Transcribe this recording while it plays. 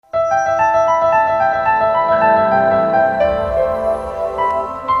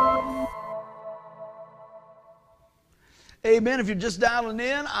Amen. If you're just dialing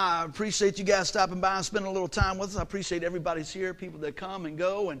in, I appreciate you guys stopping by and spending a little time with us. I appreciate everybody's here, people that come and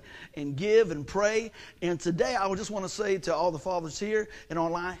go and give and pray. And today I just want to say to all the fathers here and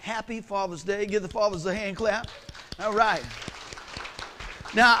online, happy Father's Day. Give the fathers a hand clap. All right.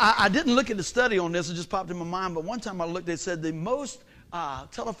 Now, I didn't look at the study on this. It just popped in my mind. But one time I looked, it said the most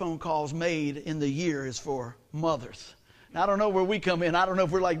telephone calls made in the year is for mothers. Now, I don't know where we come in. I don't know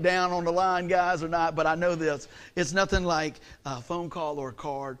if we're like down on the line guys or not, but I know this. It's nothing like a phone call or a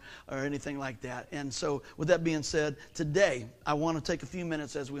card or anything like that. And so with that being said, today I want to take a few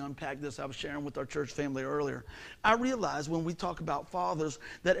minutes as we unpack this. I was sharing with our church family earlier. I realize when we talk about fathers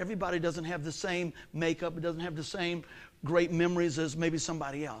that everybody doesn't have the same makeup. It doesn't have the same great memories as maybe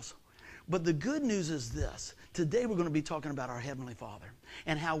somebody else. But the good news is this. Today we're going to be talking about our Heavenly Father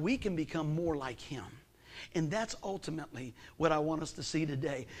and how we can become more like Him. And that's ultimately what I want us to see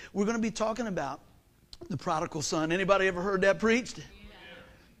today. We're going to be talking about the prodigal son. Anybody ever heard that preached? Yeah.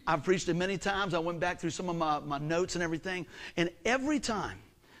 I've preached it many times. I went back through some of my notes and everything. And every time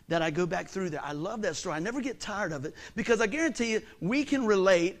that I go back through there, I love that story. I never get tired of it because I guarantee you we can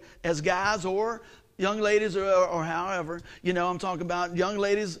relate as guys or young ladies or however. You know, I'm talking about young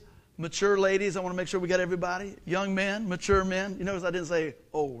ladies, mature ladies. I want to make sure we got everybody. Young men, mature men. You notice I didn't say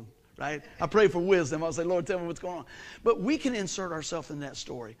old. Right? I pray for wisdom. I'll say, Lord, tell me what's going on. But we can insert ourselves in that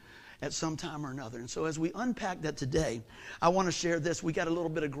story at some time or another. And so as we unpack that today, I want to share this. We got a little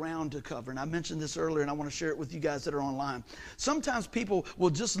bit of ground to cover. And I mentioned this earlier, and I want to share it with you guys that are online. Sometimes people will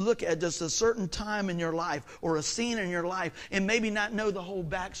just look at just a certain time in your life or a scene in your life and maybe not know the whole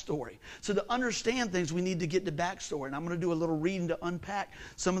backstory. So to understand things, we need to get the backstory. And I'm going to do a little reading to unpack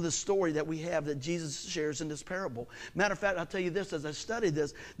some of the story that we have that Jesus shares in this parable. Matter of fact, I'll tell you this, as I studied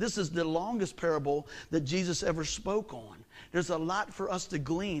this, this is the longest parable that Jesus ever spoke on. There's a lot for us to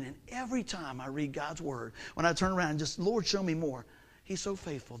glean. And every time I read God's Word, when I turn around and just, Lord, show me more. He's so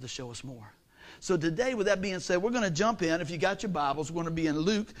faithful to show us more. So today, with that being said, we're going to jump in. If you got your Bibles, we're going to be in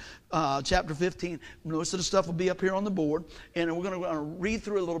Luke chapter 15. Most of the stuff will be up here on the board. And we're going to read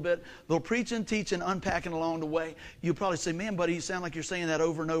through a little bit, a little preaching, teaching, unpacking along the way. You'll probably say, man, buddy, you sound like you're saying that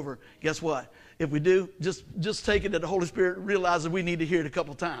over and over. Guess what? If we do, just take it that the Holy Spirit realizes we need to hear it a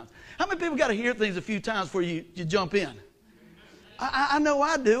couple times. How many people got to hear things a few times before you jump in? I know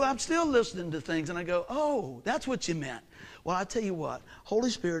I do. I'm still listening to things and I go, oh, that's what you meant. Well, I tell you what, Holy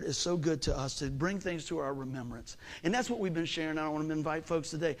Spirit is so good to us to bring things to our remembrance. And that's what we've been sharing. I want to invite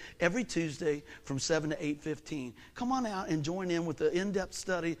folks today, every Tuesday from 7 to 8:15. Come on out and join in with the in-depth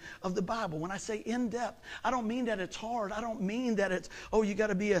study of the Bible. When I say in-depth, I don't mean that it's hard. I don't mean that it's, oh, you got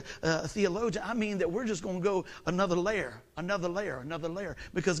to be a theologian. I mean that we're just going to go another layer,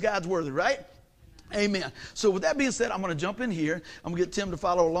 because God's worthy, right? Amen. So with that being said, I'm going to jump in here. I'm going to get Tim to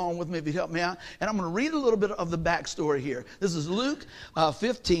follow along with me if he'd help me out. And I'm going to read a little bit of the backstory here. This is Luke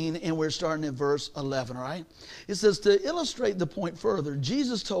 15, and we're starting in verse 11, all right? It says, to illustrate the point further,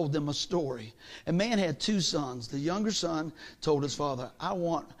 Jesus told them a story. A man had two sons. The younger son told his father, I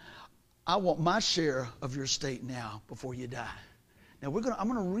want my share of your estate now before you die. Now I'm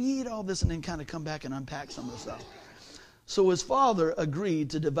going to read all this and then kind of come back and unpack some of the stuff. So his father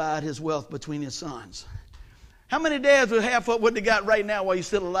agreed to divide his wealth between his sons. How many dads would half up what they got right now while you're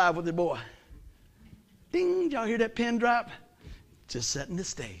still alive with their boy? Ding, y'all hear that pin drop? Just setting the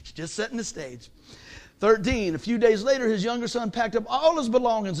stage, 13, a few days later, his younger son packed up all his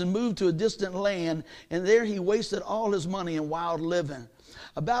belongings and moved to a distant land, and there he wasted all his money in wild living.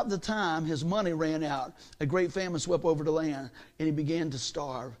 About the time his money ran out, a great famine swept over the land, and he began to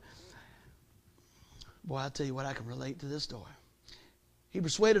starve. Boy, I tell you what, I can relate to this story. He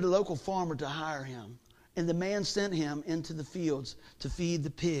persuaded a local farmer to hire him, and the man sent him into the fields to feed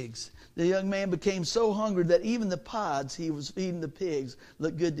the pigs. The young man became so hungry that even the pods he was feeding the pigs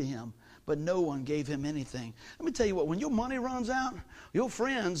looked good to him, but no one gave him anything. Let me tell you what, when your money runs out, your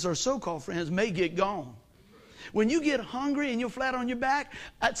friends or so-called friends may get gone. When you get hungry and you're flat on your back,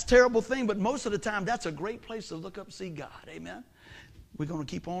 that's a terrible thing, but most of the time, that's a great place to look up and see God. Amen? We're going to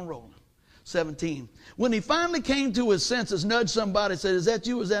keep on rolling. 17. When he finally came to his senses, nudged somebody, said, is that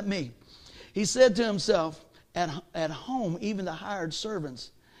you or is that me? He said to himself, at home, even the hired servants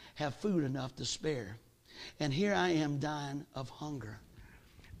have food enough to spare. And here I am dying of hunger.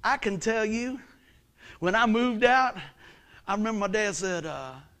 I can tell you, when I moved out, I remember my dad said,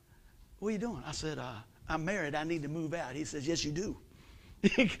 what are you doing? I said, I'm married. I need to move out. He says, yes, you do.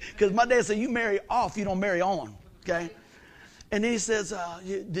 Because my dad said, you marry off, you don't marry on. Okay? And then he says,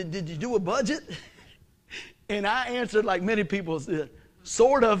 did you do a budget? And I answered like many people said,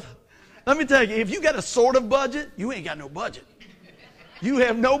 sort of. Let me tell you, if you got a sort of budget, you ain't got no budget. You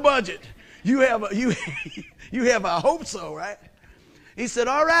have no budget. You have I hope so, right? He said,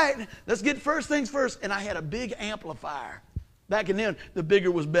 all right, let's get first things first. And I had a big amplifier. Back then, the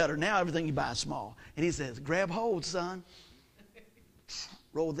bigger was better. Now everything you buy is small. And he says, grab hold, son.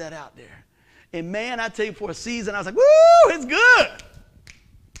 Rolled that out there. And man, I tell you, for a season, I was like, woo, it's good.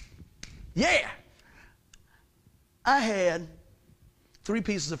 Yeah. I had 3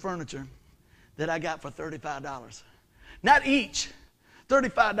 pieces of furniture that I got for $35. Not each.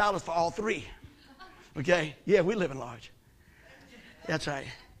 $35 for all 3. Okay? Yeah, we live in large. That's right.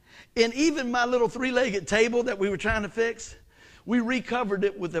 And even my little 3-legged table that we were trying to fix, we recovered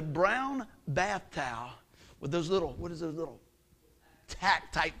it with a brown bath towel with those little, what is those little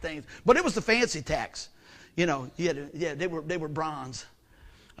tack type things? But it was the fancy tacks. You know, they were bronze.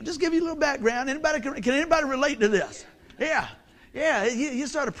 I'll just give you a little background. Can anybody relate to this? Yeah. Yeah, you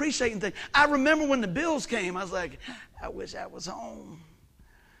start appreciating things. I remember when the bills came, I was like, I wish I was home.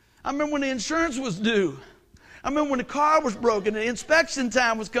 I remember when the insurance was due. I remember when the car was broken, the inspection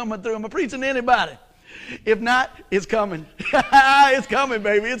time was coming through. Am I preaching to anybody? If not, it's coming. It's coming,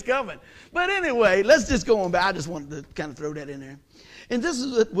 baby. It's coming. But anyway, let's just go on back. I just wanted to kind of throw that in there. And this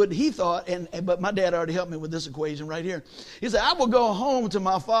is what he thought, but my dad already helped me with this equation right here. He said, I will go home to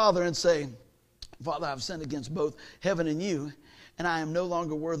my father and say, Father, I've sinned against both heaven and you, and I am no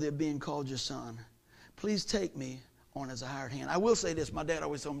longer worthy of being called your son. Please take me on as a hired hand. I will say this. My dad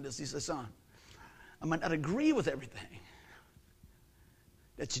always told me this. He said, son, I might not agree with everything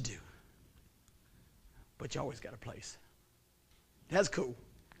that you do, but you always got a place. That's cool.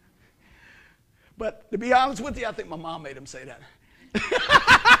 But to be honest with you, I think my mom made him say that.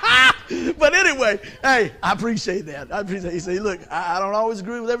 But anyway, hey, I appreciate that. He said, look, I don't always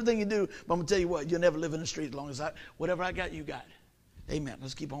agree with everything you do, but I'm going to tell you what, you'll never live in the street as long as whatever I got, you got. Amen.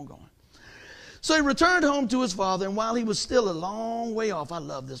 Let's keep on going. So he returned home to his father, and while he was still a long way off, I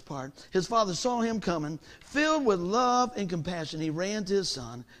love this part, his father saw him coming. Filled with love and compassion, he ran to his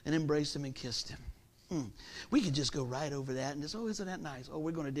son and embraced him and kissed him. We could just go right over that and just, oh, isn't that nice? Oh,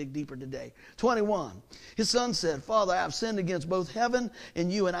 we're going to dig deeper today. 21. His son said, Father, I have sinned against both heaven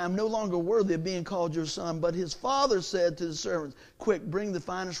and you, and I am no longer worthy of being called your son. But his father said to the servants, quick, bring the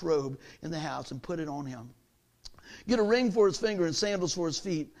finest robe in the house and put it on him. Get a ring for his finger and sandals for his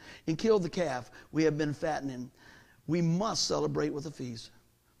feet, and kill the calf we have been fattening. We must celebrate with a feast.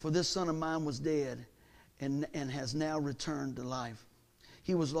 For this son of mine was dead and has now returned to life.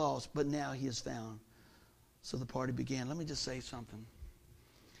 He was lost, but now he is found. So the party began. Let me just say something.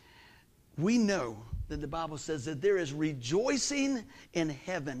 We know that the Bible says that there is rejoicing in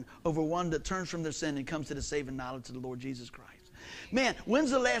heaven over one that turns from their sin and comes to the saving knowledge of the Lord Jesus Christ. Man, when's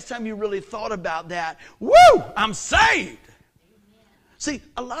the last time you really thought about that? Woo! I'm saved. See,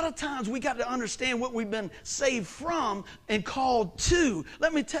 a lot of times we got to understand what we've been saved from and called to.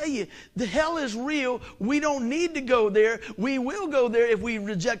 Let me tell you, the hell is real. We don't need to go there. We will go there if we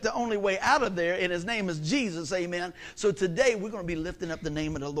reject the only way out of there, and his name is Jesus, amen. So today we're going to be lifting up the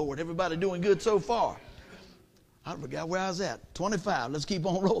name of the Lord. Everybody doing good so far? I forgot where I was at. 25. Let's keep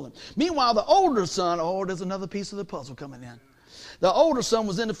on rolling. Meanwhile, the older son, oh, there's another piece of the puzzle coming in. The older son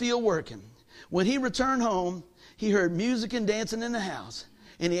was in the field working. When he returned home, he heard music and dancing in the house,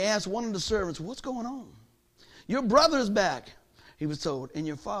 and he asked one of the servants, what's going on? Your brother is back, he was told, and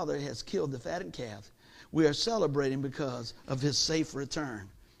your father has killed the fattened calf. We are celebrating because of his safe return.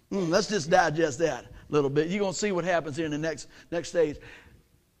 Let's just digest that a little bit. You're going to see what happens here in the next stage.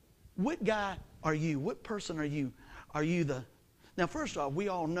 What guy are you? What person are you? Are you the... Now, first off, we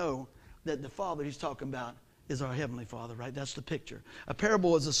all know that the father he's talking about is our Heavenly Father, right? That's the picture. A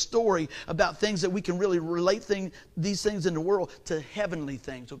parable is a story about things that we can really relate these things in the world to heavenly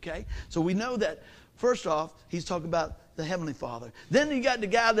things, okay? So we know that, first off, he's talking about the Heavenly Father. Then you got the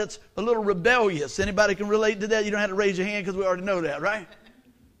guy that's a little rebellious. Anybody can relate to that? You don't have to raise your hand because we already know that, right?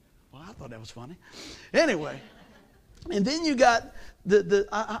 Well, I thought that was funny. Anyway, and then you got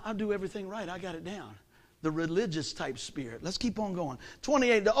I do everything right. I got it down. The religious type spirit. Let's keep on going.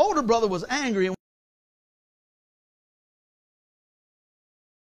 28, the older brother was angry and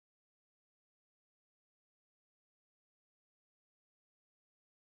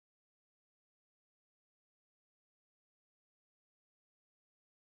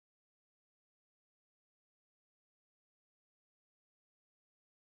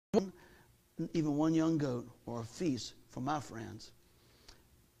even one young goat or a feast for my friends.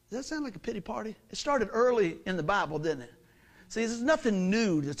 Does that sound like a pity party? It started early in the Bible, didn't it? See, there's nothing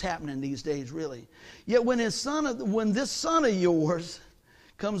new that's happening these days, really. Yet when this son of yours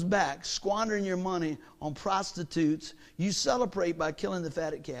comes back, squandering your money on prostitutes, you celebrate by killing the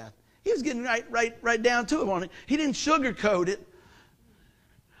fatted calf. He was getting right down to it on it. He didn't sugarcoat it.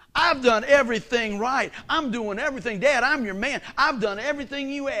 I've done everything right. I'm doing everything. Dad, I'm your man. I've done everything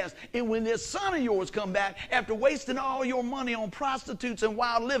you asked. And when this son of yours come back after wasting all your money on prostitutes and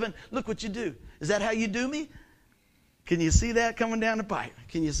wild living, look what you do. Is that how you do me? Can you see that coming down the pipe?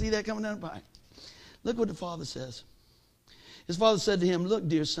 Can you see that coming down the pipe? Look what the father says. His father said to him, look,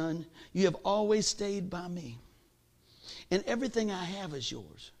 dear son, you have always stayed by me, and everything I have is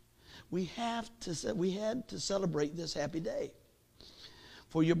yours. We had to celebrate this happy day.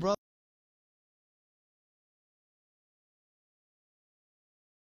 For your brother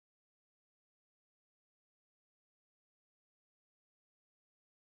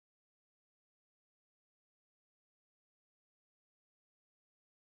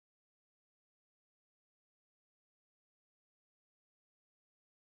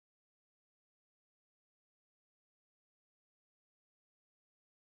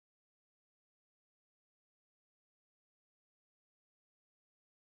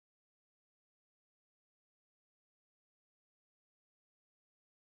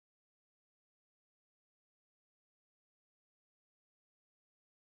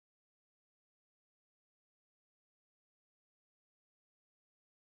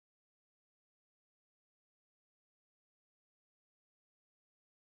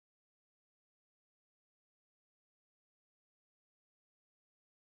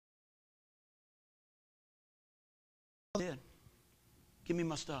did. Give me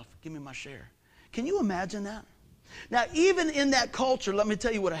my stuff. Give me my share. Can you imagine that? Now, even in that culture, let me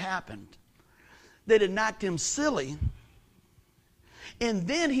tell you what happened. They'd have knocked him silly, and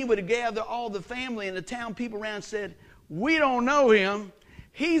then he would gather all the family and the town people around and said, we don't know him.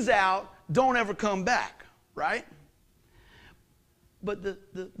 He's out. Don't ever come back. Right? But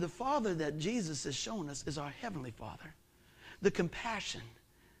the Father that Jesus has shown us is our Heavenly Father. The compassion.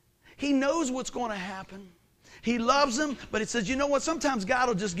 He knows what's going to happen. He loves them, but he says, you know what? Sometimes God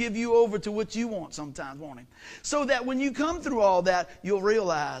will just give you over to what you want sometimes, won't he? So that when you come through all that, you'll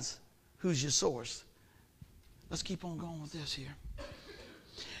realize who's your source. Let's keep on going with this here.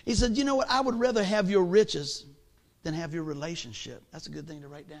 He said, you know what? I would rather have your riches than have your relationship. That's a good thing to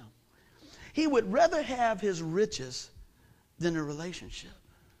write down. He would rather have his riches than a relationship.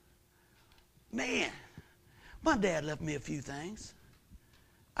 Man, my dad left me a few things.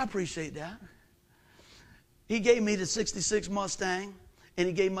 I appreciate that. He gave me the 66 Mustang, and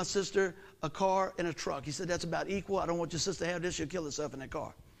he gave my sister a car and a truck. He said, that's about equal. I don't want your sister to have this. She'll kill herself in that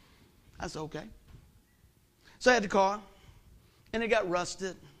car. I said, okay. So I had the car, and it got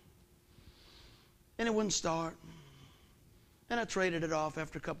rusted, and it wouldn't start. And I traded it off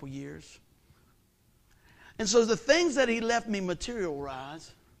after a couple years. And so the things that he left me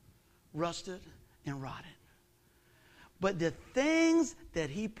material-wise rusted and rotted. But the things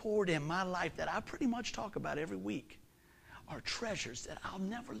that he poured in my life that I pretty much talk about every week are treasures that I'll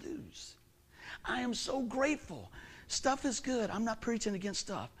never lose. I am so grateful. Stuff is good. I'm not preaching against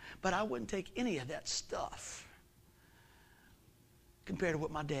stuff. But I wouldn't take any of that stuff compared to what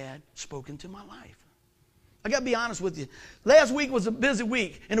my dad spoke into my life. I got to be honest with you. Last week was a busy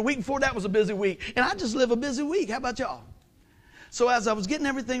week. And the week before that was a busy week. And I just live a busy week. How about y'all? So as I was getting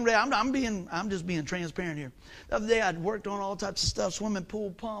everything ready, I'm just being transparent here. The other day I'd worked on all types of stuff, swimming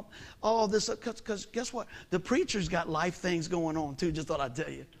pool, pump, all this. Because guess what? The preacher's got life things going on too. Just thought I'd tell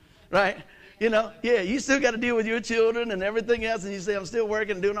you. Right? You know, yeah, you still got to deal with your children and everything else. And you say, I'm still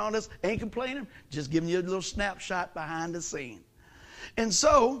working and doing all this. Ain't complaining. Just giving you a little snapshot behind the scene. And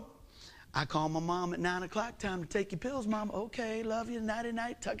so I called my mom at 9 o'clock. Time to take your pills, Mom. Okay, love you. Nighty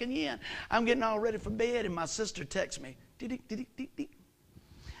night, tucking you in. I'm getting all ready for bed. And my sister texts me.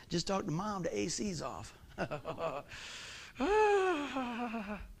 Just talked to Mom, the AC's off.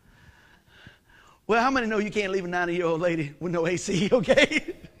 Well, how many know you can't leave a 90-year-old lady with no AC,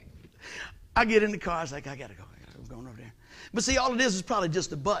 okay? I get in the car, I was like, I gotta go. I'm going over there. But see, all it is probably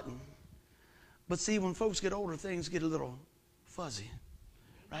just a button. But see, when folks get older, things get a little fuzzy,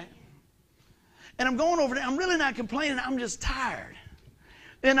 right? And I'm going over there, I'm really not complaining, I'm just tired.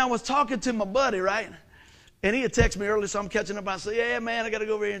 Then I was talking to my buddy, right? And he had texted me earlier, so I'm catching up. I said, yeah, man, I got to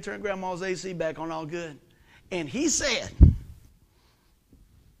go over here and turn Grandma's AC back on, all good. And he said,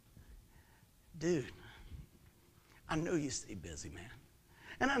 dude, I know you stay busy, man.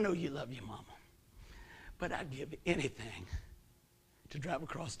 And I know you love your mama. But I'd give anything to drive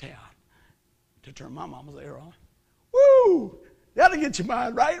across town to turn my mama's air on. Woo! That'll get your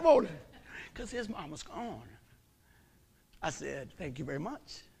mind right, won't it? Because his mama's gone. I said, thank you very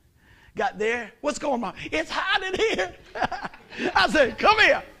much. Got there. What's going on? It's hot in here. I said, come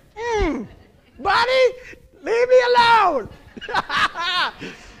here. Buddy, leave me alone.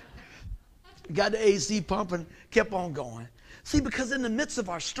 Got the AC pumping, kept on going. See, because in the midst of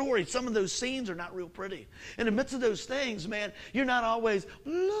our story, some of those scenes are not real pretty. In the midst of those things, man, you're not always,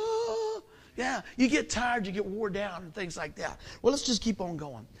 yeah, you get tired, you get wore down and things like that. Well, let's just keep on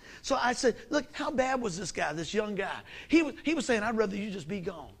going. So I said, look, how bad was this guy, this young guy? He was saying, I'd rather you just be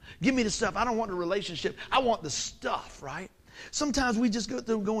gone. Give me the stuff. I don't want the relationship. I want the stuff, right? Sometimes we just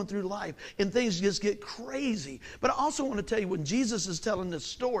going through life and things just get crazy. But I also want to tell you, when Jesus is telling this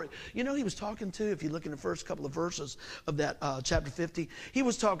story, you know, he was talking to, if you look in the first couple of verses of that chapter 50, he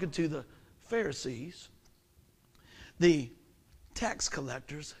was talking to the Pharisees, the tax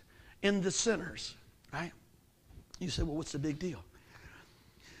collectors, and the sinners, right? You say, well, what's the big deal?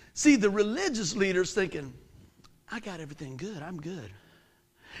 See, the religious leaders thinking, I got everything good, I'm good.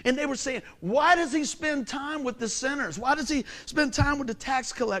 And they were saying, why does he spend time with the sinners? Why does he spend time with the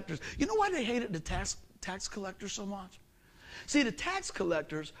tax collectors? You know why they hated the tax collectors so much? See, the tax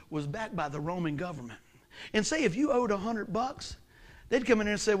collectors was backed by the Roman government. And say if you owed $100, they'd come in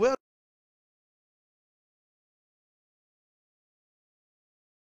there and say, well,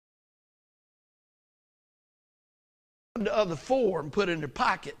 the other four and put in their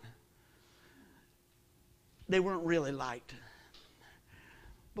pocket. They weren't really liked.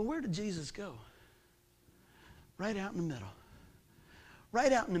 But where did Jesus go? Right out in the middle.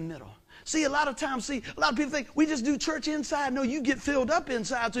 Right out in the middle. See, a lot of times, a lot of people think we just do church inside. No, you get filled up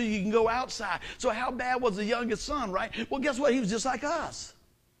inside so you can go outside. So how bad was the youngest son, right? Well, guess what? He was just like us.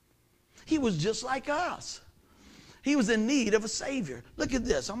 He was just like us. He was in need of a Savior. Look at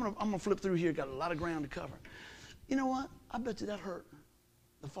this. I'm gonna flip through here. Got a lot of ground to cover. You know what? I bet you that hurt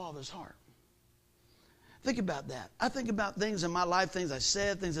the Father's heart. Think about that. I think about things in my life, things I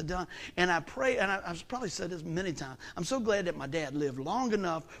said, things I've done, and I pray, and I've probably said this many times. I'm so glad that my dad lived long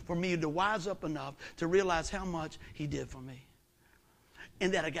enough for me to wise up enough to realize how much he did for me,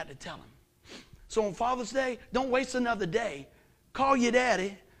 and that I got to tell him. So on Father's Day, don't waste another day. Call your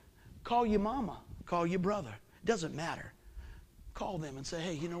daddy, call your mama, call your brother. Doesn't matter. Call them and say,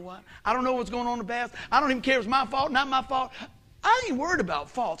 hey, you know what? I don't know what's going on in the past. I don't even care if it's my fault, not my fault. I ain't worried about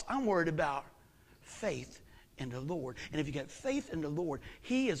faults. I'm worried about faith in the Lord. And if you got faith in the Lord,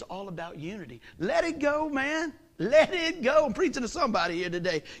 he is all about unity. Let it go, man. Let it go. I'm preaching to somebody here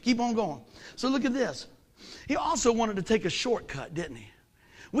today. Keep on going. So look at this. He also wanted to take a shortcut, didn't he?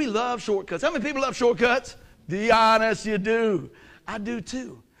 We love shortcuts. How many people love shortcuts? Be honest, you do. I do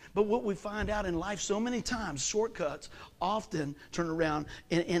too. But what we find out in life so many times, shortcuts often turn around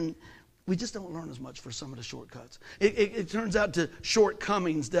and we just don't learn as much for some of the shortcuts. It turns out to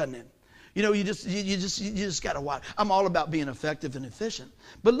shortcomings, doesn't it? You know, you just got to watch. I'm all about being effective and efficient.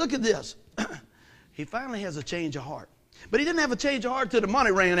 But look at this. He finally has a change of heart. But he didn't have a change of heart till the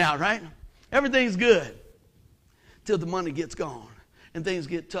money ran out, right? Everything's good till the money gets gone and things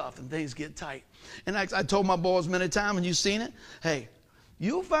get tough and things get tight. And I told my boys many times, and you've seen it, hey,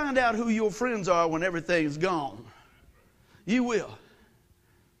 you'll find out who your friends are when everything's gone. You will.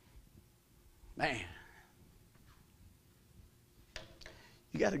 Man.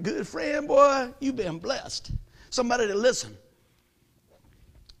 You got a good friend, boy, you've been blessed. Somebody to listen.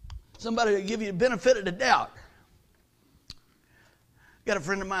 Somebody to give you the benefit of the doubt. Got a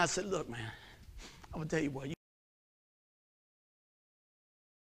friend of mine said, look, man, I'm going to tell you what.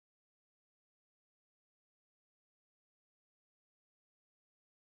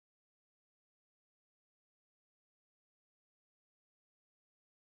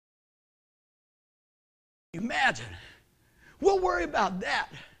 Imagine. We'll worry about that.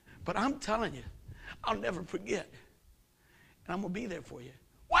 But I'm telling you, I'll never forget. And I'm going to be there for you.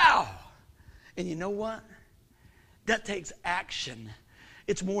 Wow. And you know what? That takes action.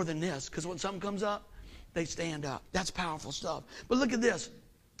 It's more than this. Because when something comes up, they stand up. That's powerful stuff. But look at this.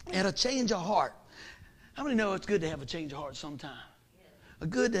 And a change of heart. How many know it's good to have a change of heart sometime?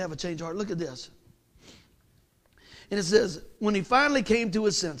 Good to have a change of heart. Look at this. And it says, when he finally came to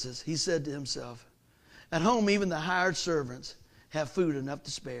his senses, he said to himself, at home, even the hired servants have food enough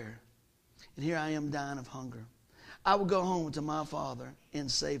to spare. And here I am dying of hunger. I will go home to my father and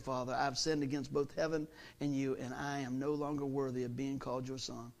say, Father, I've sinned against both heaven and you, and I am no longer worthy of being called your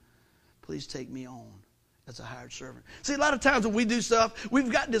son. Please take me on as a hired servant. See, a lot of times when we do stuff, we've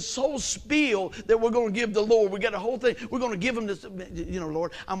got this whole spiel that we're going to give the Lord. We got a whole thing. We're going to give him this, you know,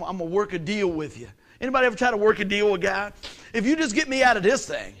 Lord, I'm going to work a deal with you. Anybody ever try to work a deal with God? If you just get me out of this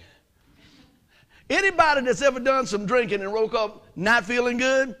thing. Anybody that's ever done some drinking and woke up not feeling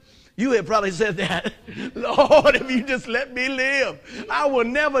good, you have probably said that. Lord, if you just let me live, I will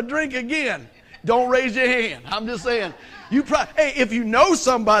never drink again. Don't raise your hand. I'm just saying. Hey, if you know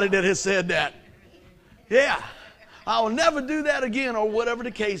somebody that has said that, yeah, I will never do that again or whatever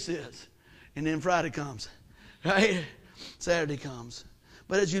the case is. And then Friday comes, right? Saturday comes.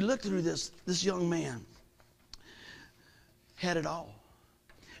 But as you look through this young man had it all.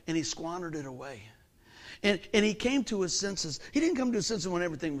 And he squandered it away. And he came to his senses. He didn't come to his senses when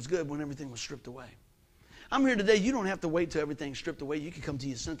everything was good, when everything was stripped away. I'm here today. You don't have to wait till everything's stripped away. You can come to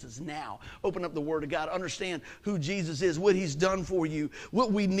your senses now. Open up the Word of God. Understand who Jesus is, what He's done for you.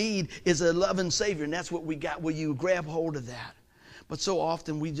 What we need is a loving Savior, and that's what we got. Will you grab hold of that? But so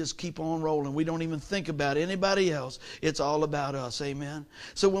often we just keep on rolling. We don't even think about anybody else. It's all about us. Amen.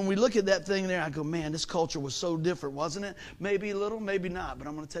 So when we look at that thing there, I go, man, this culture was so different, wasn't it? Maybe a little, maybe not. But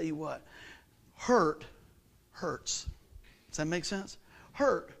I'm going to tell you what. Hurt hurts. Does that make sense?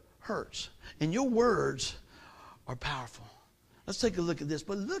 Hurt hurts. And your words are powerful. Let's take a look at this.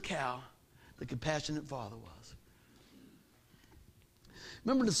 But look how the compassionate father was.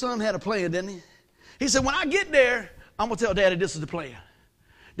 Remember the son had a plan, didn't he? He said, when I get there, I'm going to tell Daddy this is the plan.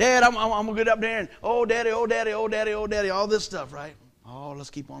 Dad, I'm going to get up there and, oh, Daddy, oh, Daddy, oh, Daddy, oh, Daddy, all this stuff, right? Oh,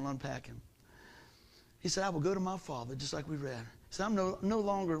 let's keep on unpacking. He said, I will go to my father, just like we read. He said, I'm no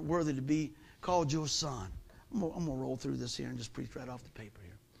longer worthy to be called your son. I'm going to roll through this here and just preach right off the paper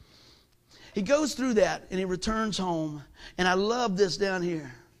here. He goes through that and he returns home. And I love this down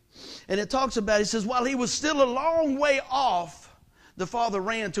here. And it talks about, he says, while he was still a long way off, the father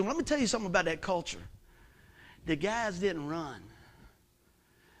ran to him. Let me tell you something about that culture. The guys didn't run.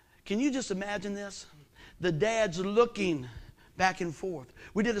 Can you just imagine this? The dad's looking back and forth.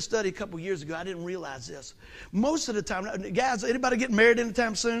 We did a study a couple years ago. I didn't realize this. Most of the time, guys, anybody getting married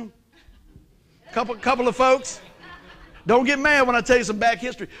anytime soon? Couple of folks. Don't get mad when I tell you some back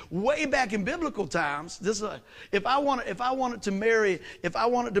history. Way back in biblical times, if I wanted to marry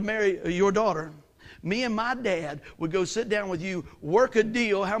your daughter, me and my dad would go sit down with you, work a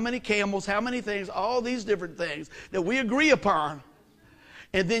deal, how many camels, how many things, all these different things that we agree upon.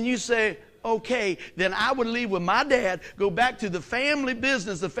 And then you say, okay, then I would leave with my dad, go back to the family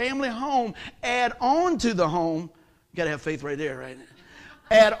business, the family home, add on to the home. You got to have faith right there, right?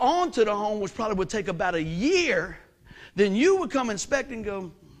 Add on to the home, which probably would take about a year. Then you would come inspect and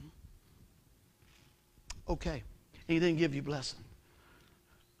go, okay. And he didn't give you blessing.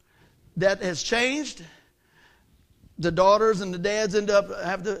 That has changed. The daughters and the dads end up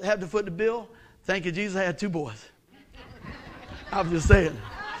have to foot the bill. Thank you, Jesus, I had 2 boys. I'm just saying.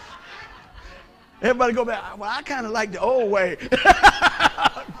 Everybody go back. Well, I kind of like the old way.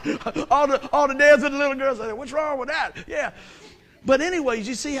 all the dads and the little girls say, what's wrong with that? Yeah. But anyways,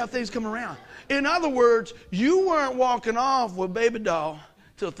 you see how things come around. In other words, you weren't walking off with baby doll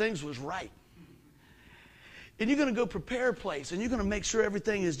till things was right. And you're going to go prepare a place, and you're going to make sure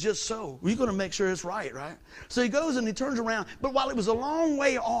everything is just so. You're going to make sure it's right? So he goes and he turns around. But while it was a long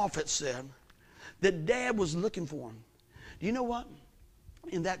way off, it said, that dad was looking for him. Do you know what?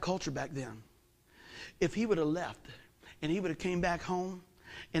 In that culture back then, if he would have left and he would have came back home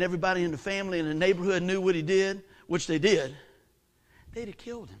and everybody in the family and the neighborhood knew what he did, which they did, they'd have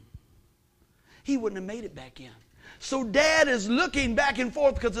killed him. He wouldn't have made it back in. So dad is looking back and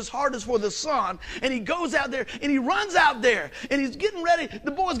forth because his heart is for the son. And he goes out there and he runs out there. And he's getting ready. The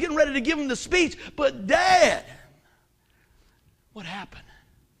boy's getting ready to give him the speech. But dad, what happened?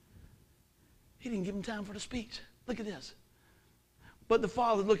 He didn't give him time for the speech. Look at this. But the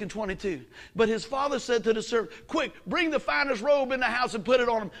father, looking 22. But his father said to the servant, quick, bring the finest robe in the house and put it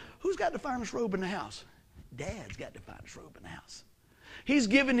on him. Who's got the finest robe in the house? Dad's got the finest robe in the house. He's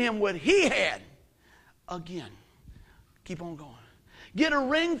giving him what he had. Again, keep on going. Get a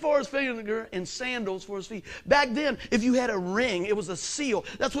ring for his finger and sandals for his feet. Back then, if you had a ring, it was a seal.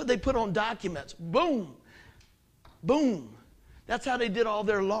 That's what they put on documents. Boom. Boom. That's how they did all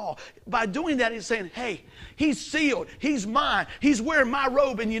their law. By doing that, he's saying, hey, he's sealed. He's mine. He's wearing my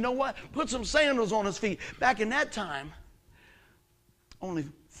robe. And you know what? Put some sandals on his feet. Back in that time, only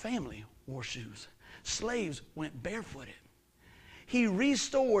family wore shoes. Slaves went barefooted. He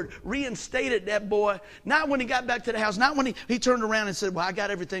restored, reinstated that boy. Not when he got back to the house. Not when he turned around and said, well, I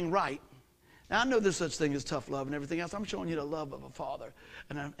got everything right. Now, I know there's such thing as tough love and everything else. I'm showing you the love of a father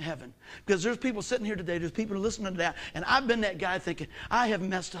in heaven. Because there's people sitting here today, there's people listening to that, and I've been that guy thinking, I have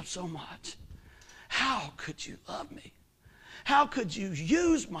messed up so much. How could you love me? How could you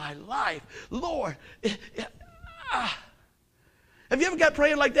use my life? Lord, have you ever got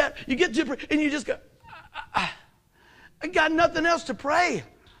praying like that? You get to pray and you just go, I got nothing else to pray.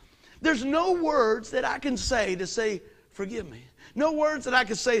 There's no words that I can say to say, forgive me. No words that I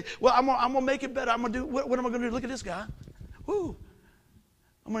can say, well, I'm going to make it better. I'm going to do, what am I going to do? Look at this guy. Woo.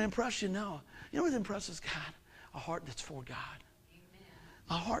 I'm going to impress you. No. You know what impresses God? A heart that's for God. Amen.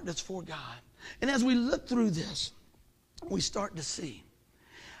 A heart that's for God. And as we look through this, we start to see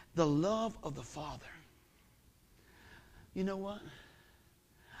the love of the Father. You know what?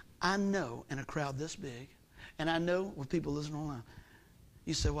 I know in a crowd this big, and I know with people listening online,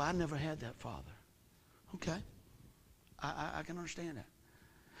 you say, well, I never had that father. Okay. I can understand that.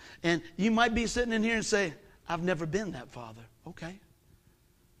 And you might be sitting in here and say, I've never been that father. Okay.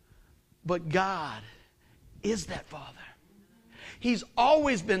 But God is that father. He's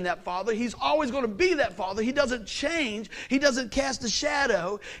always been that father. He's always going to be that father. He doesn't change. He doesn't cast a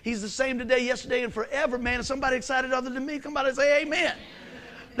shadow. He's the same today, yesterday, and forever. Man, is somebody excited other than me? Somebody say amen.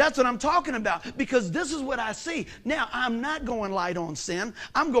 That's what I'm talking about, because this is what I see. Now, I'm not going light on sin.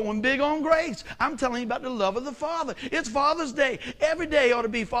 I'm going big on grace. I'm telling you about the love of the Father. It's Father's Day. Every day ought to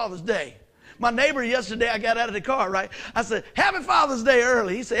be Father's Day. My neighbor yesterday, I got out of the car, right? I said, Happy Father's Day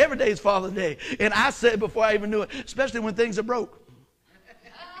early. He said, every day is Father's Day. And I said before I even knew it, especially when things are broke.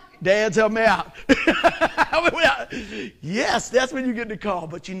 Dads, help me out. Yes, that's when you get the call.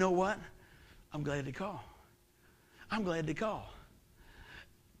 But you know what? I'm glad to call. I'm glad to call.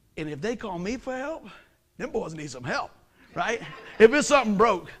 And if they call me for help, them boys need some help, right? If it's something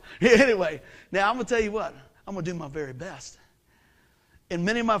broke. Anyway, now I'm going to tell you what. I'm going to do my very best. And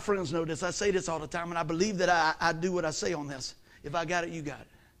many of my friends know this. I say this all the time, and I believe that I do what I say on this. If I got it, you got it.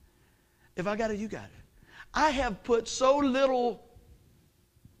 If I got it, you got it. I have put so little,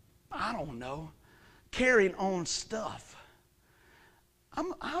 I don't know, carrying on stuff.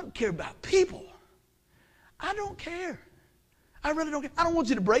 I don't care about people. I don't care. I really don't care. I don't want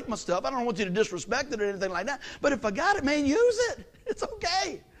you to break my stuff. I don't want you to disrespect it or anything like that. But if I got it, man, use it. It's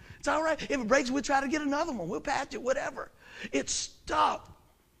okay. It's all right. If it breaks, we'll try to get another one. We'll patch it, whatever. It's stuff.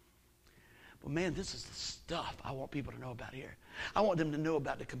 But man, this is the stuff I want people to know about here. I want them to know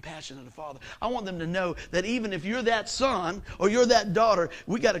about the compassion of the Father. I want them to know that even if you're that son or you're that daughter,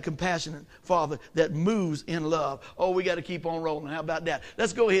 we got a compassionate Father that moves in love. Oh, we got to keep on rolling. How about that?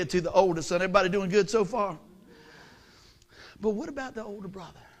 Let's go ahead to the oldest son. Everybody doing good so far? But what about the older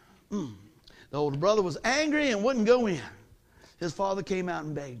brother? The older brother was angry and wouldn't go in. His father came out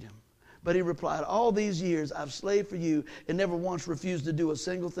and begged him. But he replied, all these years I've slaved for you and never once refused to do a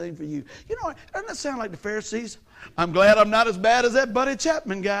single thing for you. You know, doesn't that sound like the Pharisees? I'm glad I'm not as bad as that Buddy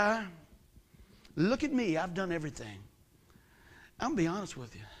Chapman guy. Look at me. I've done everything. I'm going to be honest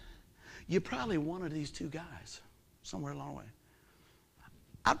with you. You're probably one of these two guys somewhere along the way.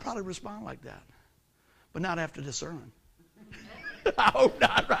 I'd probably respond like that, but not after this sermon. I hope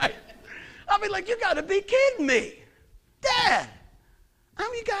not, right? I'll be like, you got to be kidding me. Dad, I'm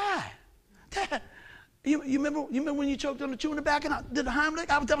your guy. Dad, you remember when you choked on the chew in the back and I did the Heimlich?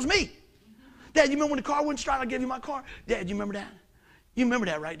 That was me. Dad, you remember when the car wouldn't start? I gave you my car. Dad, you remember that? You remember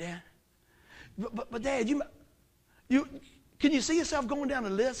that, right, Dad? But Dad, can you see yourself going down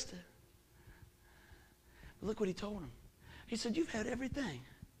the list? But look what he told him. He said, you've had everything.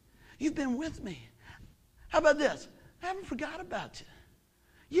 You've been with me. How about this? I haven't forgot about you.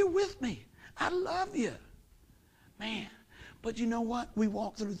 You're with me. I love you. Man, but you know what? We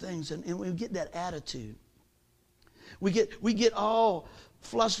walk through things and we get that attitude. We get all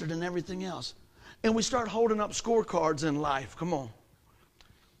flustered and everything else. And we start holding up scorecards in life. Come on.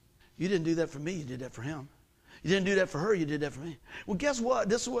 You didn't do that for me. You did that for him. You didn't do that for her. You did that for me. Well, guess what?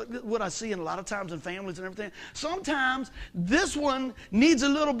 This is what I see in a lot of times in families and everything. Sometimes this one needs a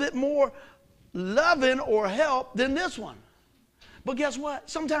little bit more loving or help than this one. But guess what?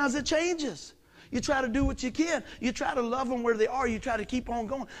 Sometimes it changes. You try to do what you can. You try to love them where they are. You try to keep on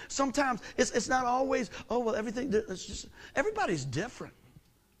going. Sometimes it's not always, oh, well, everything, it's just, everybody's different.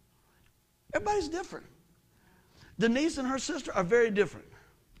 Everybody's different. Denise and her sister are very different.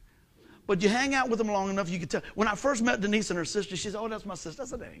 But you hang out with them long enough, you can tell. When I first met Denise and her sister, she said, oh, that's my sister. I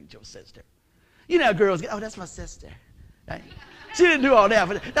said, that ain't your sister. You know how girls get, oh, that's my sister. Right? She didn't do all that,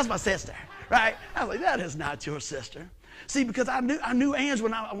 but that's my sister. Right? I was like, that is not your sister. See, because I knew Ange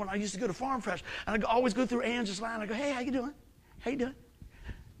when I used to go to Farm Fresh, and I'd always go through Ange's line. I go, hey, how you doing? How you doing?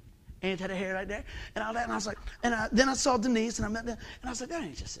 Ange had her hair right there, and all that. And I was like, then I saw Denise, and I met them, and I was like, that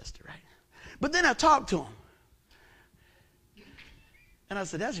ain't your sister, right? But then I talked to him, and I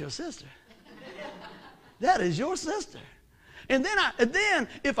said, that's your sister. That is your sister. And then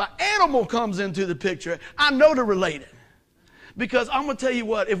if an animal comes into the picture, I know they're related. Because I'm going to tell you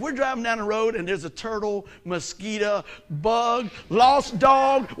what, if we're driving down the road and there's a turtle, mosquito, bug, lost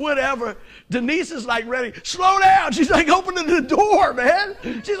dog, whatever, Denise is like ready, slow down. She's like opening the door, man.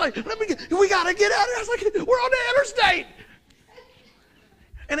 She's like, we got to get out of here. I was like, we're on the interstate.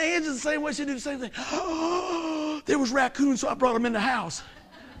 And Angie's the same way. She did the same thing. Oh, there was raccoons, so I brought them in the house.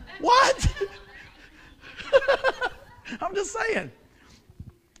 What? I'm just saying.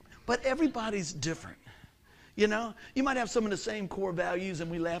 But everybody's different. You know, you might have some of the same core values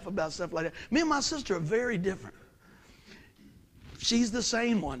and we laugh about stuff like that. Me and my sister are very different. she's the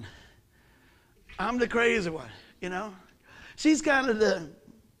sane one. I'm the crazy one, you know. She's kind of the,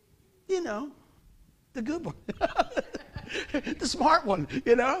 you know, the good one. The smart one,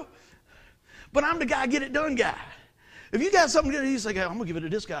 you know. But I'm the guy, get it done guy. If you got something to do, you say, I'm going to give it to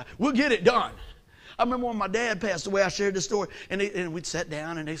this guy. We'll get it done. I remember when my dad passed away, I shared this story, and we'd sat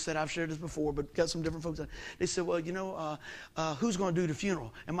down, and they said, I've shared this before, but got some different folks. They said, well, you know, who's going to do the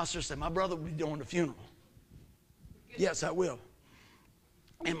funeral? And my sister said, my brother will be doing the funeral. Yes, I will.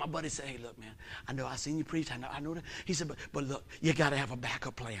 And my buddy said, hey, look, man, I know I seen you preach. I know that. He said, but look, you got to have a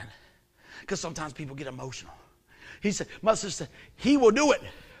backup plan, because sometimes people get emotional. He said, my sister said, he will do it.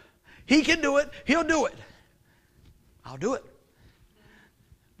 He can do it. He'll do it. I'll do it.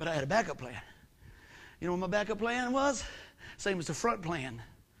 But I had a backup plan. You know what my backup plan was? Same as the front plan.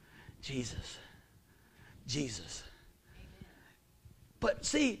 Jesus. Jesus. But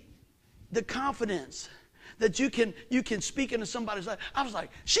see, the confidence that you can speak into somebody's life. I was like,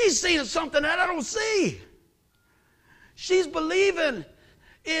 she's seeing something that I don't see. She's believing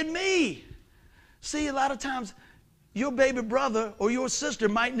in me. See, a lot of times your baby brother or your sister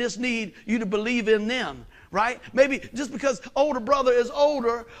might just need you to believe in them. Right? Maybe just because older brother is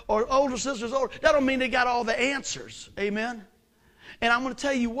older or older sister is older, that don't mean they got all the answers. Amen? And I'm going to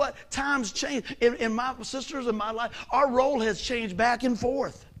tell you what, times change. In my sisters in my life, our role has changed back and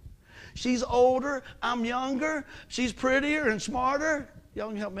forth. She's older, I'm younger, she's prettier and smarter. Y'all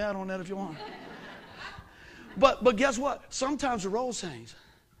can help me out on that if you want. But guess what? Sometimes the role changes.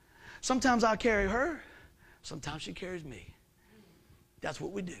 Sometimes I carry her, sometimes she carries me. That's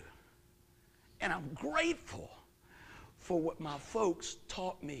what we do. And I'm grateful for what my folks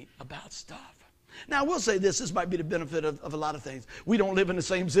taught me about stuff. Now, I will say this might be the benefit of a lot of things. We don't live in the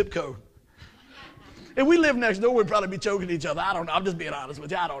same zip code. If we lived next door, we'd probably be choking each other. I don't know. I'm just being honest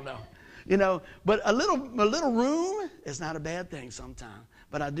with you. I don't know. You know, but a little room is not a bad thing sometimes.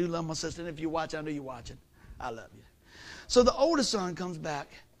 But I do love my sister. And if you watch, I know you're watching. I love you. So the oldest son comes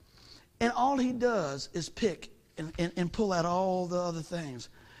back, and all he does is pick and pull out all the other things.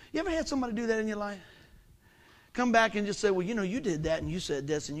 You ever had somebody do that in your life? Come back and just say, well, you know, you did that and you said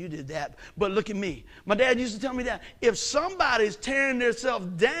this and you did that, but look at me. My dad used to tell me that if somebody's tearing themselves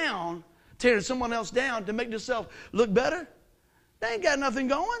down, tearing someone else down to make themselves look better, they ain't got nothing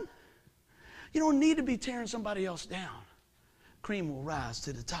going. You don't need to be tearing somebody else down. Cream will rise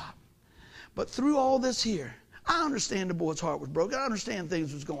to the top. But through all this here, I understand the boy's heart was broken. I understand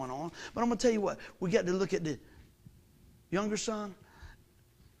things was going on. But I'm going to tell you what, we got to look at the younger son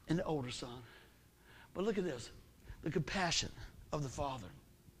and the older son. But look at this, the compassion of the father.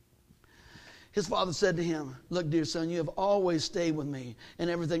 His father said to him, look, dear son, you have always stayed with me, and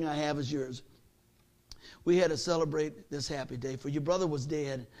everything I have is yours. We had to celebrate this happy day, for your brother was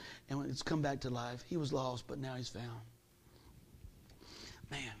dead, and when it's come back to life, he was lost, but now he's found.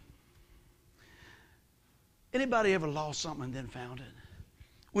 Man, anybody ever lost something and then found it?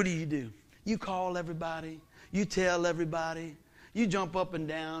 What do? You call everybody. You tell everybody. You jump up and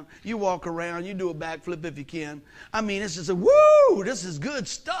down. You walk around. You do a backflip if you can. I mean, it's just a, woo, this is good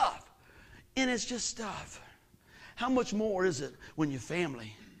stuff. And it's just stuff. How much more is it when your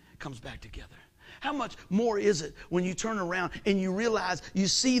family comes back together? How much more is it when you turn around and you realize you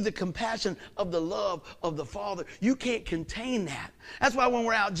see the compassion of the love of the Father? You can't contain that. That's why when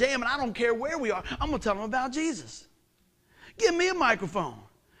we're out jamming, I don't care where we are, I'm going to tell them about Jesus. Give me a microphone.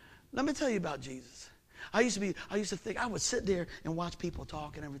 Let me tell you about Jesus. I used to think, I would sit there and watch people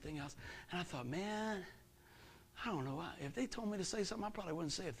talk and everything else. And I thought, man, I don't know. If they told me to say something, I probably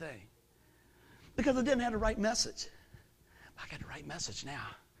wouldn't say a thing. Because I didn't have the right message. I got the right message now.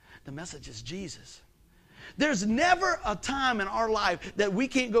 The message is Jesus. There's never a time in our life that we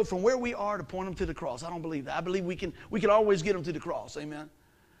can't go from where we are to point them to the cross. I don't believe that. I believe we can always get them to the cross. Amen.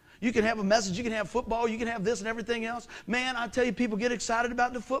 You can have a message, you can have football, you can have this and everything else. Man, I tell you, people get excited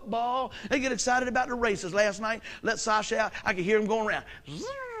about the football. They get excited about the races. Last night, let Sasha out. I could hear him going around.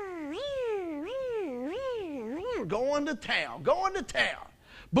 Going to town, going to town.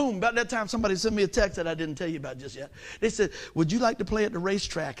 Boom, about that time somebody sent me a text that I didn't tell you about just yet. They said, would you like to play at the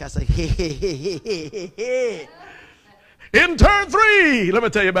racetrack? I said, hey. In turn 3, let me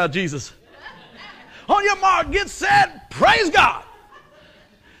tell you about Jesus. On your mark, get set, praise God.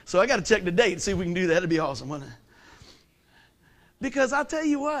 So I got to check the date and see if we can do that. That'd be awesome, wouldn't it? Because I tell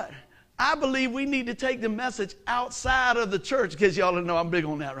you what, I believe we need to take the message outside of the church, because y'all know I'm big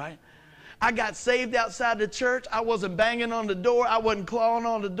on that, right? I got saved outside the church. I wasn't banging on the door. I wasn't clawing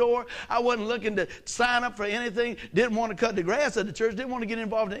on the door. I wasn't looking to sign up for anything. Didn't want to cut the grass at the church. Didn't want to get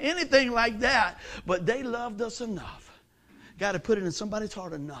involved in anything like that. But they loved us enough. Got to put it in somebody's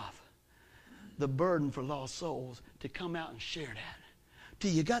heart enough the burden for lost souls to come out and share that? Do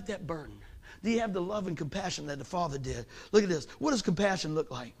you got that burden? Do you have the love and compassion that the Father did? Look at this. What does compassion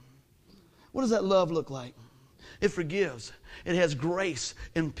look like? What does that love look like? It forgives. It has grace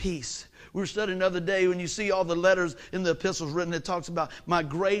and peace. We were studying the other day when you see all the letters in the epistles written, it talks about my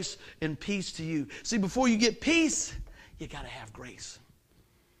grace and peace to you. See, before you get peace, you got to have grace.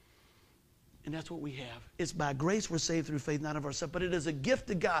 And that's what we have. It's by grace we're saved through faith, not of ourselves. But it is a gift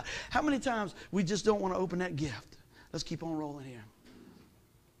of God. How many times we just don't want to open that gift? Let's keep on rolling here.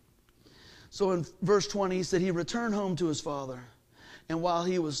 So in verse 20, he said he returned home to his father. And while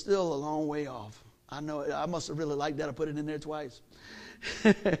he was still a long way off. I know, I must have really liked that. I put it in there twice.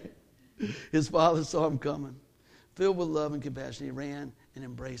 His father saw him coming. Filled with love and compassion, he ran and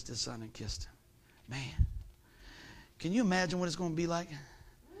embraced his son and kissed him. Man, can you imagine what it's going to be like?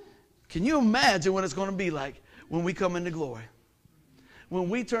 Can you imagine what it's going to be like when we come into glory? When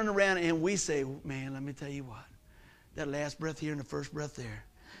we turn around and we say, man, let me tell you what. That last breath here and the first breath there.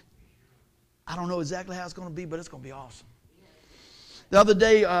 I don't know exactly how it's going to be, but it's going to be awesome. The other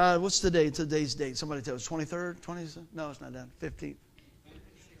day, what's today? Today's date. Somebody tell us, 23rd? 20th? No, it's not that. 15th.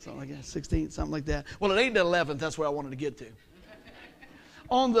 Something like that. 16th, something like that. Well, it ain't the 11th. That's where I wanted to get to.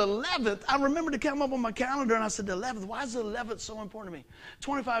 On the 11th, I remember to come up on my calendar, and I said, the 11th, why is the 11th so important to me?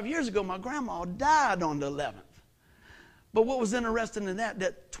 25 years ago, my grandma died on the 11th. But what was interesting in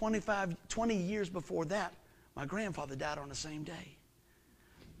that 20 years before that, my grandfather died on the same day.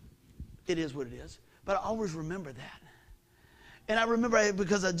 It is what it is. But I always remember that. And I remember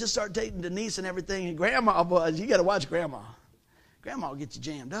because I just started dating Denise and everything, and Grandma, boy, you got to watch Grandma. Grandma will get you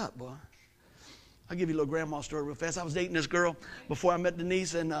jammed up, boy. I'll give you a little grandma story real fast. I was dating this girl before I met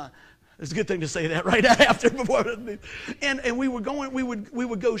Denise, and it's a good thing to say that right after before. And we would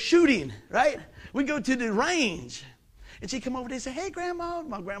go shooting, right? We'd go to the range. And she'd come over there and say, hey, Grandma.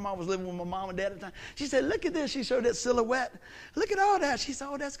 My grandma was living with my mom and dad at the time. She said, look at this. She showed that silhouette. Look at all that. She said,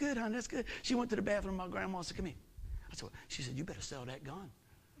 oh, that's good, honey. That's good. She went to the bathroom. My grandma said, come here. I said, she said, you better sell that gun.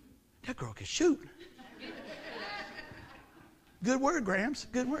 That girl can shoot. Good word, Gramps.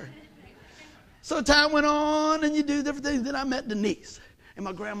 Good word. So time went on, and you do different things. Then I met Denise. And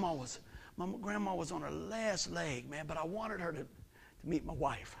my grandma was on her last leg, man. But I wanted her to meet my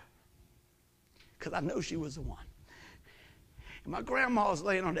wife. Because I know she was the one. And my grandma was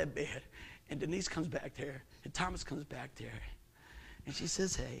laying on that bed. And Denise comes back there. And Thomas comes back there. And she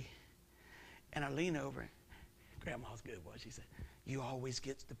says, hey. And I lean over. Grandma's good, boy. She said, you always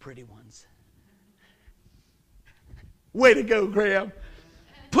get the pretty ones. Way to go, Graham.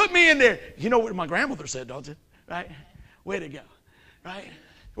 Put me in there. You know what my grandmother said, don't you? Right? Way to go. Right?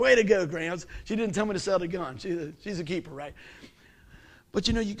 Way to go, Grams. She didn't tell me to sell the gun. She's a keeper, right? But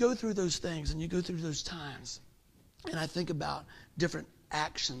you know, you go through those things and you go through those times. And I think about different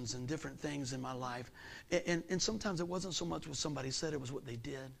actions and different things in my life. And sometimes it wasn't so much what somebody said, it was what they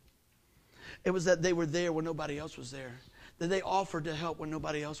did. It was that they were there when nobody else was there. That they offered to help when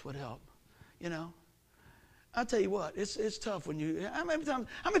nobody else would help. You know? I'll tell you what, it's tough when you, how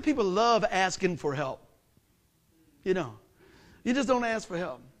many people love asking for help? You know, you just don't ask for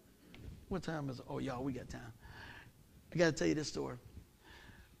help. What time is it? Oh, y'all, we got time. I got to tell you this story.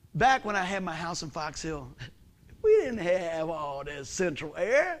 Back when I had my house in Fox Hill, we didn't have all this central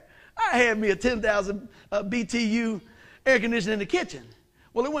air. I had me a 10,000 BTU air conditioner in the kitchen.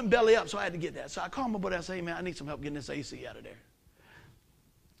 Well, it went belly up, so I had to get that. So I called my buddy. I said, hey, man, I need some help getting this AC out of there.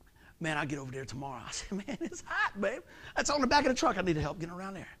 Man, I'll get over there tomorrow. I said, man, it's hot, babe. That's on the back of the truck. I need help getting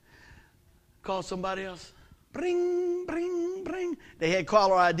around there. Call somebody else. Bring, bring, bring. They had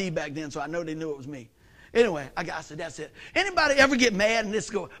caller ID back then, so I know they knew it was me. Anyway, I said, that's it. Anybody ever get mad and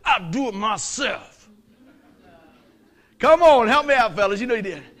just go, I'll do it myself? Come on, help me out, fellas. You know you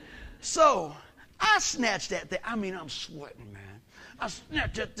did. So I snatched that thing. I mean, I'm sweating, man. I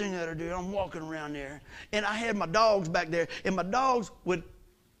snatched that thing out of there. I'm walking around there. And I had my dogs back there, and my dogs would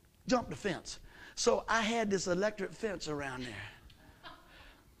jump the fence. So I had this electric fence around there.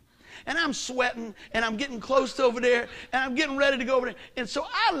 And I'm sweating, and I'm getting close to over there, and I'm getting ready to go over there. And so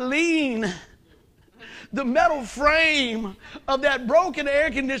I lean the metal frame of that broken air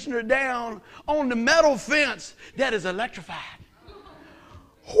conditioner down on the metal fence that is electrified.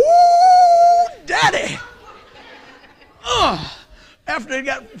 Whoo, daddy! After they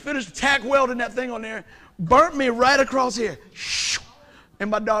got finished tack welding that thing on there, burnt me right across here. And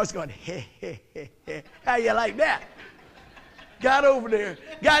my dog's going, hey, hey, hey, hey. How you like that? Got over there,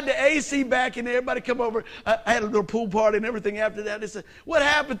 got the AC back in there. Everybody come over. I had a little pool party and everything after that. They said, what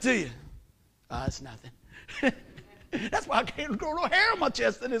happened to you? It's nothing. That's why I can't grow no hair on my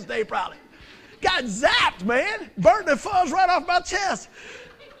chest to this day, probably. Got zapped, man. Burnt the fuzz right off my chest.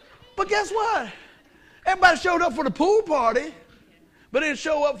 But guess what? Everybody showed up for the pool party, but didn't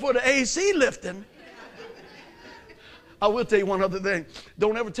show up for the AC lifting. I will tell you one other thing.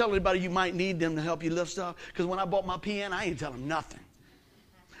 Don't ever tell anybody you might need them to help you lift stuff, because when I bought my piano, I ain't tell them nothing.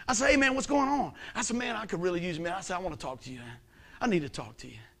 I said, hey, man, what's going on? I said, man, I could really use you, man. I said, I want to talk to you, man. I need to talk to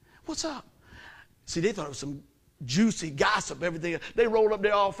you. What's up? See, they thought it was some juicy gossip, everything. They rolled up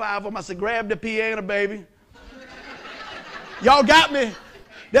there, all five of them. I said, grab the piano, baby. Y'all got me.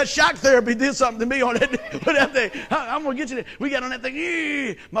 That shock therapy did something to me on that thing. I'm going to get you there. We got on that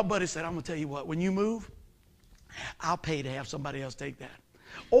thing. My buddy said, I'm going to tell you what, when you move, I'll pay to have somebody else take that.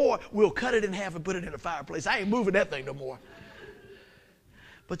 Or we'll cut it in half and put it in the fireplace. I ain't moving that thing no more.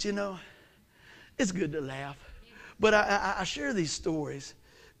 But you know, it's good to laugh. But I share these stories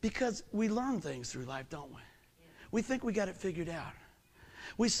because we learn things through life, don't we? We think we got it figured out.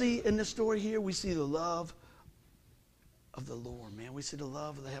 We see in this story here, we see the love of the Lord, man. We see the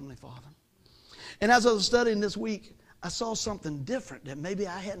love of the Heavenly Father. And as I was studying this week, I saw something different that maybe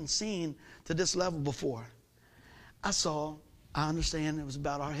I hadn't seen to this level before. I understand it was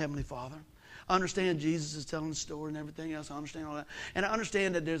about our Heavenly Father. I understand Jesus is telling the story and everything else. I understand all that. And I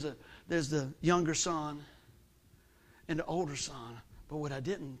understand that there's the younger son and the older son. But what I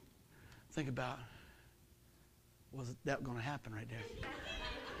didn't think about was that going to happen right there.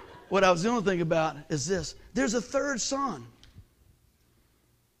 What I was going to think about is this. There's a third son.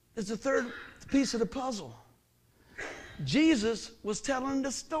 There's a third piece of the puzzle. Jesus was telling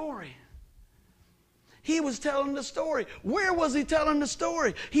the story. He was telling the story. Where was he telling the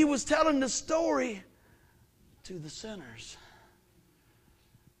story? He was telling the story to the sinners,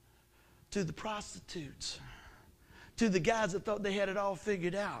 to the prostitutes, to the guys that thought they had it all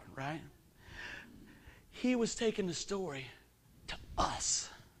figured out, right? He was taking the story to us.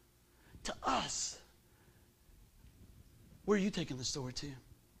 To us. Where are you taking the story to?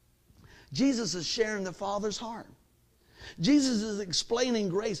 Jesus is sharing the Father's heart. Jesus is explaining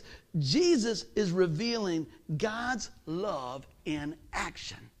grace. Jesus is revealing God's love in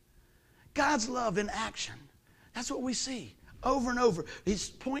action. God's love in action. That's what we see over and over. He's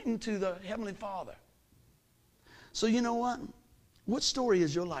pointing to the Heavenly Father. So you know what? What story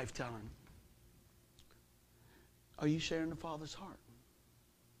is your life telling? Are you sharing the Father's heart?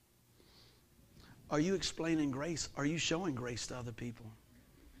 Are you explaining grace? Are you showing grace to other people?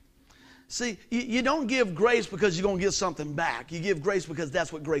 See, you don't give grace because you're going to get something back. You give grace because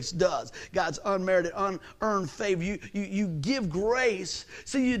that's what grace does. God's unmerited, unearned favor. You give grace.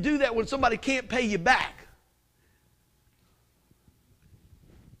 See, you do that when somebody can't pay you back.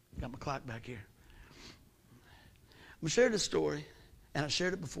 Got my clock back here. I'm going to share this story, and I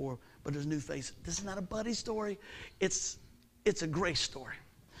shared it before, but there's a new face. This is not a buddy story. It's a grace story.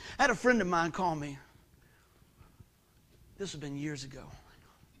 I had a friend of mine call me. This has been years ago.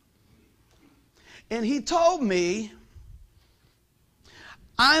 And he told me,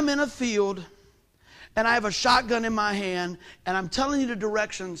 I'm in a field and I have a shotgun in my hand and I'm telling you the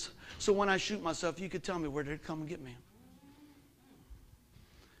directions so when I shoot myself, you could tell me where to come and get me.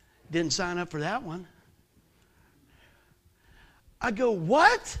 Didn't sign up for that one. I go,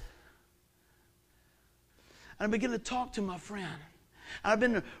 what? And I begin to talk to my friend. And I've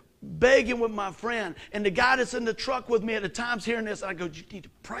been begging with my friend. And the guy that's in the truck with me at the time's hearing this. And I go, you need to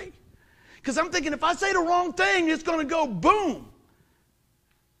pray. Because I'm thinking if I say the wrong thing, it's going to go boom.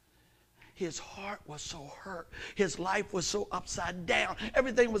 His heart was so hurt. His life was so upside down.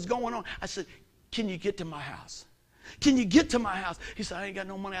 Everything was going on. I said, can you get to my house? Can you get to my house? He said, I ain't got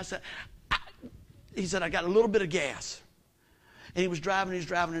no money. I said, I got a little bit of gas. And he was driving. He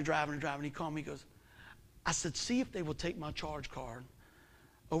called me. He goes, I said, see if they will take my charge card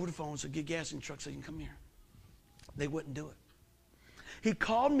over the phone so get gas in the truck so you can come here. They wouldn't do it. He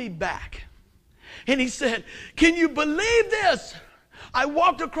called me back. And he said, can you believe this? I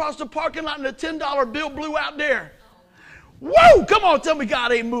walked across the parking lot and a $10 bill blew out there. Whoa, come on, tell me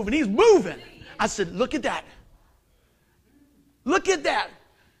God ain't moving. He's moving. I said, look at that. Look at that.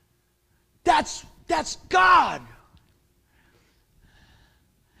 That's God.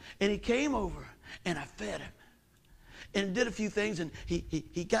 And he came over and I fed him. And did a few things and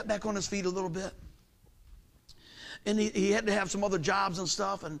he got back on his feet a little bit. And he had to have some other jobs and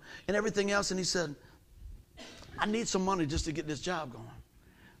stuff and everything else. And he said, I need some money just to get this job going.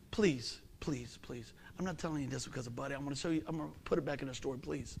 Please, please, please. I'm not telling you this because of buddy. I'm going to show you. I'm going to put it back in the story,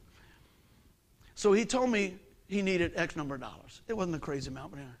 please. So he told me he needed X number of dollars. It wasn't a crazy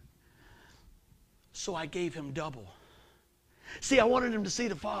amount, but anyway. So I gave him double. See, I wanted him to see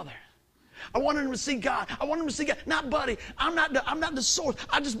the Father. I wanted him to see God. I wanted him to see God. Not buddy. I'm not the source.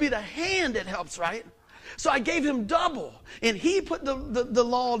 I'll just be the hand that helps, right? So I gave him double. And he put the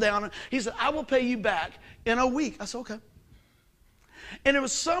law down. He said, I will pay you back in a week. I said, okay. And there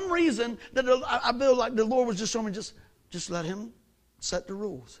was some reason that I feel like the Lord was just showing me, just let him set the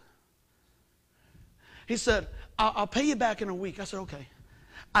rules. He said, I'll pay you back in a week. I said, okay.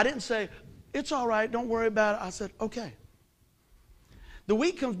 I didn't say, it's all right, don't worry about it. I said, okay. The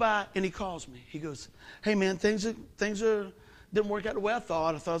week comes by and he calls me. He goes, hey man, things didn't work out the way I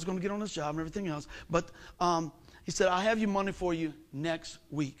thought. I thought I was going to get on this job and everything else. But he said, I'll have your money for you next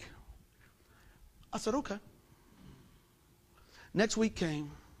week. I said, okay. Next week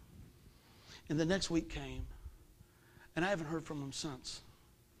came, and the next week came, and I haven't heard from him since.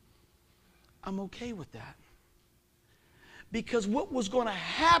 I'm okay with that. Because what was going to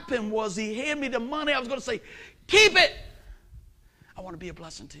happen was he handed me the money. I was going to say, keep it. I want to be a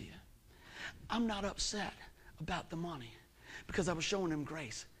blessing to you. I'm not upset about the money because I was showing him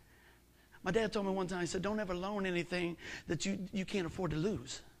grace. My dad told me one time, he said, don't ever loan anything that you can't afford to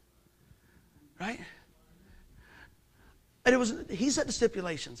lose. Right? And he set the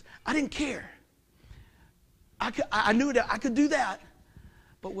stipulations. I didn't care. I knew that I could do that.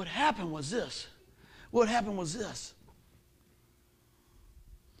 But what happened was this.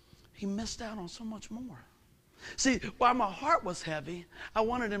 He missed out on so much more. See, while my heart was heavy, I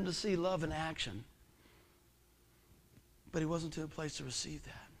wanted him to see love in action. But he wasn't to a place to receive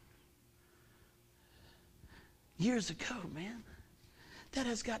that. Years ago, man. That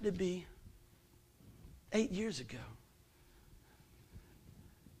has got to be 8 years ago.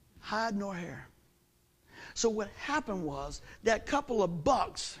 Hide nor hair. So what happened was that couple of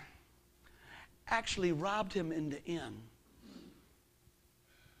bucks actually robbed him in the end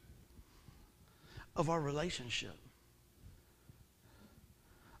of our relationship,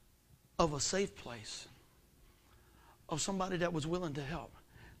 of a safe place, of somebody that was willing to help.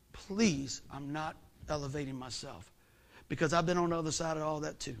 Please, I'm not elevating myself because I've been on the other side of all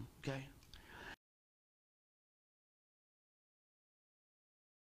that too, okay?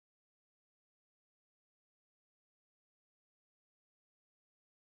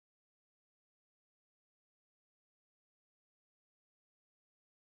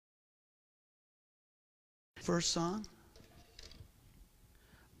 First son?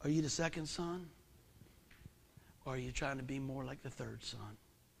 Are you the second son? Or are you trying to be more like the third son?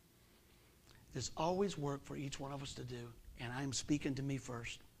 There's always work for each one of us to do, and I'm speaking to me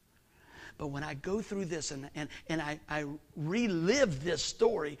first. But when I go through this and I relive this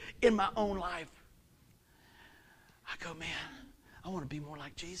story in my own life, I go, man, I want to be more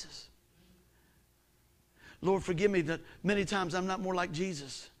like Jesus. Lord, forgive me that many times I'm not more like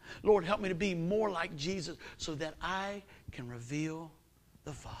Jesus. Lord, help me to be more like Jesus so that I can reveal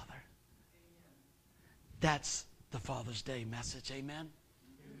the Father. That's the Father's Day message. Amen?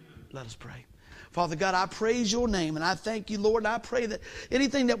 Let us pray. Father God, I praise your name and I thank you, Lord. And I pray that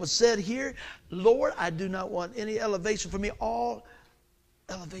anything that was said here, Lord, I do not want any elevation for me. All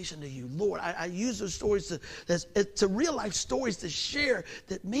elevation to you. Lord, I use those stories to real life stories to share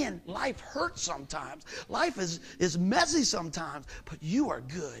that, man, life hurts sometimes. Life is messy sometimes, but you are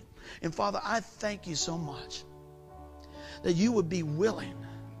good. And Father, I thank you so much that you would be willing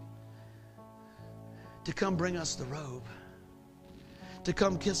to come bring us the robe, to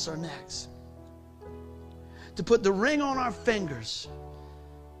come kiss our necks, to put the ring on our fingers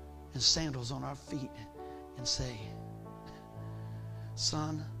and sandals on our feet and say,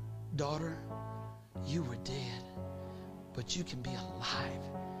 son, daughter, you were dead, but you can be alive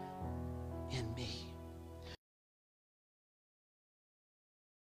in me.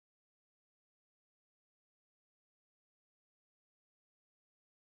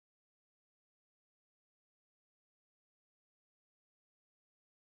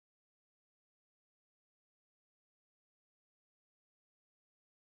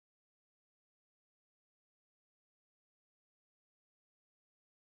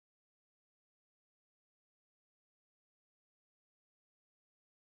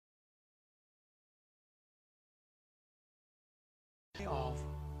 Off,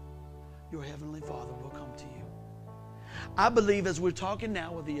 your Heavenly Father will come to you. I believe as we're talking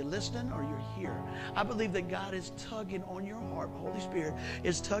now, whether you're listening or you're here, I believe that God is tugging on your heart. The Holy Spirit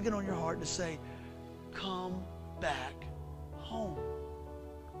is tugging on your heart to say, come back home.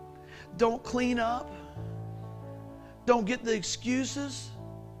 Don't clean up. Don't get the excuses.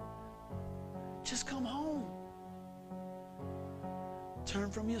 Just come home.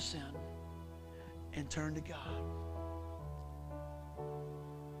 Turn from your sin and turn to God.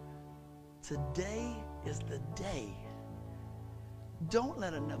 Today is the day Don't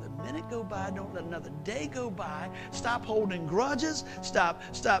let another minute go by. Don't let another day go by. Stop holding grudges. Stop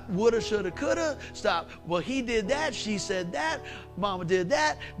woulda, shoulda, coulda. Stop, well, he did that. She said that. Mama did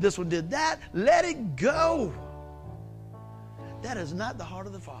that. This one did that. Let it go. That is not the heart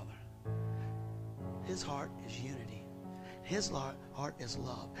of the Father. His heart is unity. His heart is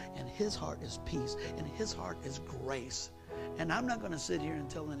love. And his heart is peace. And his heart is grace. And I'm not going to sit here and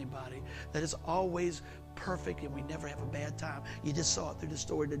tell anybody that it's always perfect and we never have a bad time. You just saw it through the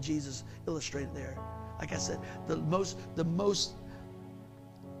story that Jesus illustrated there. Like I said, the most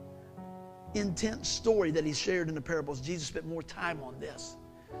intense story that he shared in the parables, Jesus spent more time on this.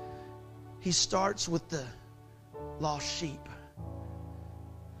 He starts with the lost sheep.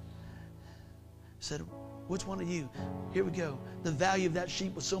 He said, which one of you? Here we go. The value of that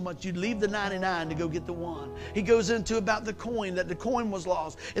sheep was so much, you'd leave the 99 to go get the one. He goes into about the coin, that the coin was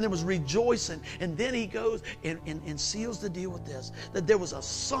lost, and there was rejoicing. And then he goes and seals the deal with this, that there was a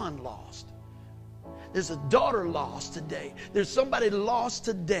son lost. There's a daughter lost today. There's somebody lost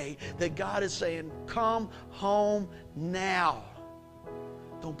today that God is saying, come home now.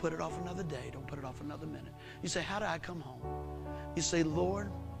 Don't put it off another day. Don't put it off another minute. You say, how do I come home? You say,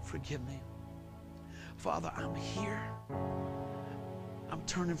 Lord, forgive me. Father, I'm here. I'm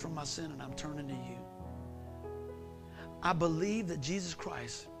turning from my sin and I'm turning to you. I believe that Jesus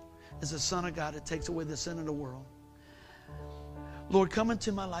Christ is the Son of God that takes away the sin of the world. Lord, come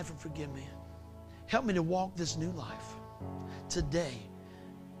into my life and forgive me. Help me to walk this new life. Today,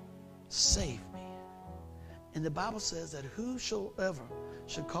 save me. And the Bible says that whosoever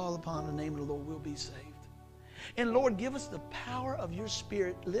should call upon the name of the Lord will be saved. And Lord, give us the power of your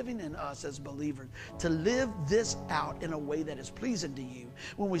Spirit living in us as believers to live this out in a way that is pleasing to you.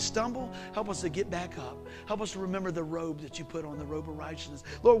 When we stumble, help us to get back up. Help us to remember the robe that you put on, the robe of righteousness.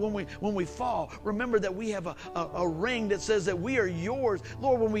 Lord, when we fall, remember that we have a ring that says that we are yours.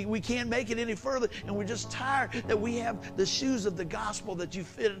 Lord, when we can't make it any further and we're just tired, that we have the shoes of the gospel that you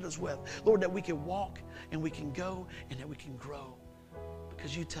fitted us with. Lord, that we can walk and we can go and that we can grow.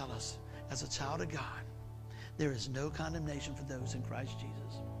 Because you tell us, as a child of God, there is no condemnation for those in Christ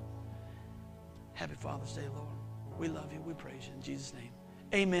Jesus. Happy Father's Day, Lord. We love you. We praise you in Jesus' name.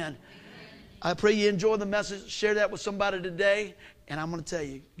 Amen. I pray you enjoy the message. Share that with somebody today. And I'm going to tell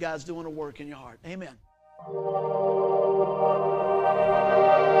you, God's doing a work in your heart. Amen.